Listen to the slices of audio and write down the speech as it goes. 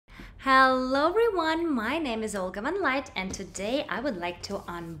Hello everyone, my name is Olga Van Light and today I would like to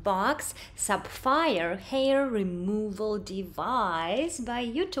unbox Sapphire hair removal device by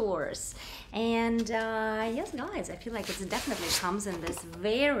Utors. And yes guys, I feel like it definitely comes in this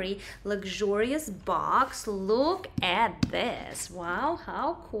very luxurious box. Look at this. Wow,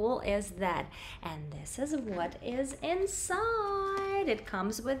 how cool is that? And this is what is inside. It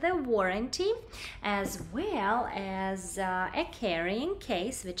comes with a warranty as well as a carrying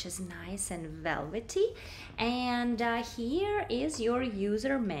case, which is nice and velvety. And here is your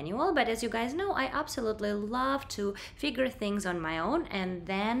user manual. But as you guys know, I absolutely love to figure things on my own, and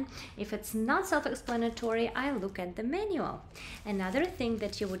then if it's not self-explanatory, I look at the manual. Another thing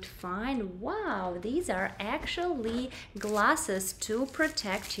that you would find, wow, these are actually glasses to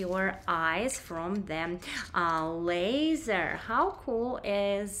protect your eyes from the laser. How cool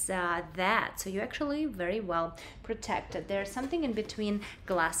is that? So you're actually very well protected. There's something in between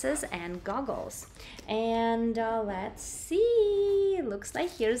glasses and goggles. And let's see, looks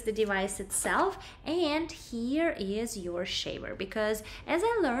like here's the device itself, and here is your shaver, because as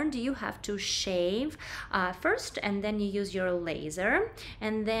I learned, you have to shave first and then you use your laser,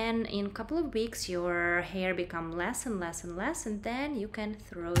 and then in a couple of weeks your hair become less and less and less, and then you can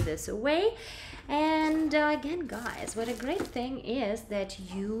throw this away. And again guys, what a great thing is that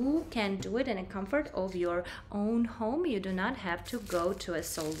you can do it in the comfort of your own home. You do not have to go to a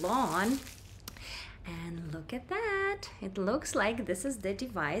salon. And look at that, it looks like this is the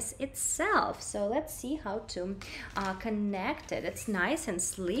device itself. So let's see how to connect it. It's nice and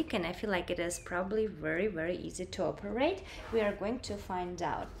sleek, and I feel like it is probably very easy to operate. We are going to find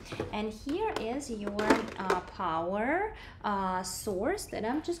out. And here is your power source that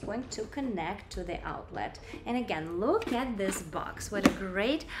I'm just going to connect to the outlet. And again, look at this box. What a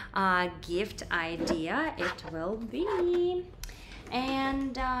great gift idea it will be.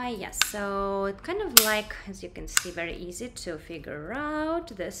 And yes, so it's kind of like, as you can see, very easy to figure out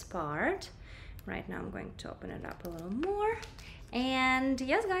this part. Right now I'm going to open it up a little more. And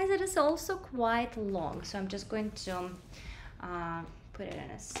yes guys, it is also quite long, so I'm just going to put it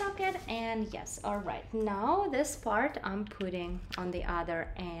in a socket. And yes, all right, now this part I'm putting on the other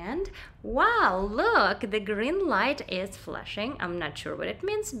end. Wow, look, the green light is flashing. I'm not sure what it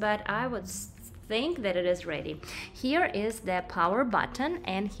means, but I would think that it is ready. Here is the power button,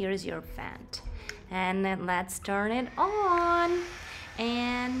 and here's your vent, and then let's turn it on.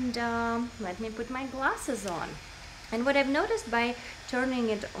 And let me put my glasses on. And what I've noticed by turning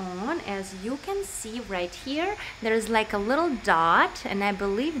it on, as you can see right here, there's like a little dot, and I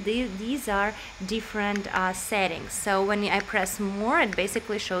believe these are different settings. So when I press more, it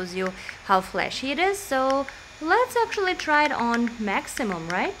basically shows you how flashy it is. So let's actually try it on maximum,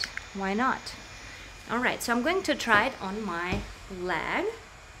 right? Why not? All right, so I'm going to try it on my leg,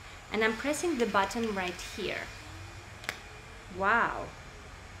 and I'm pressing the button right here. Wow.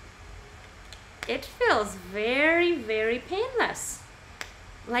 It feels very painless.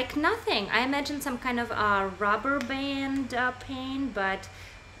 Like nothing. I imagine some kind of rubber band pain, but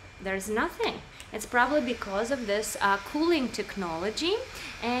there's nothing. It's probably because of this cooling technology.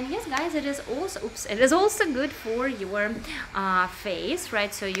 And yes guys, it is also good for your face,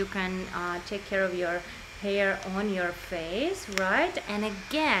 right? So you can take care of your hair on your face, right? And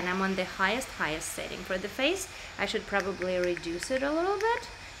again, I'm on the highest setting for the face. I should probably reduce it a little bit,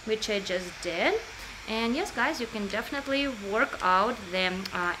 which I just did. And yes guys, you can definitely work out the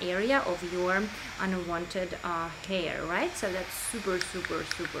area of your unwanted hair, right? So that's super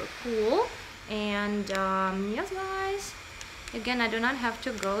cool. And yes guys, again, I do not have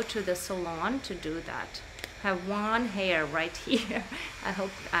to go to the salon to do that. I have one hair right here. I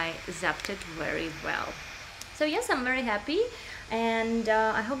hope I zapped it very well. So yes, I'm very happy, and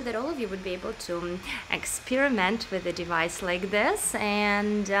I hope that all of you would be able to experiment with a device like this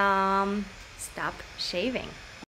and stop shaving.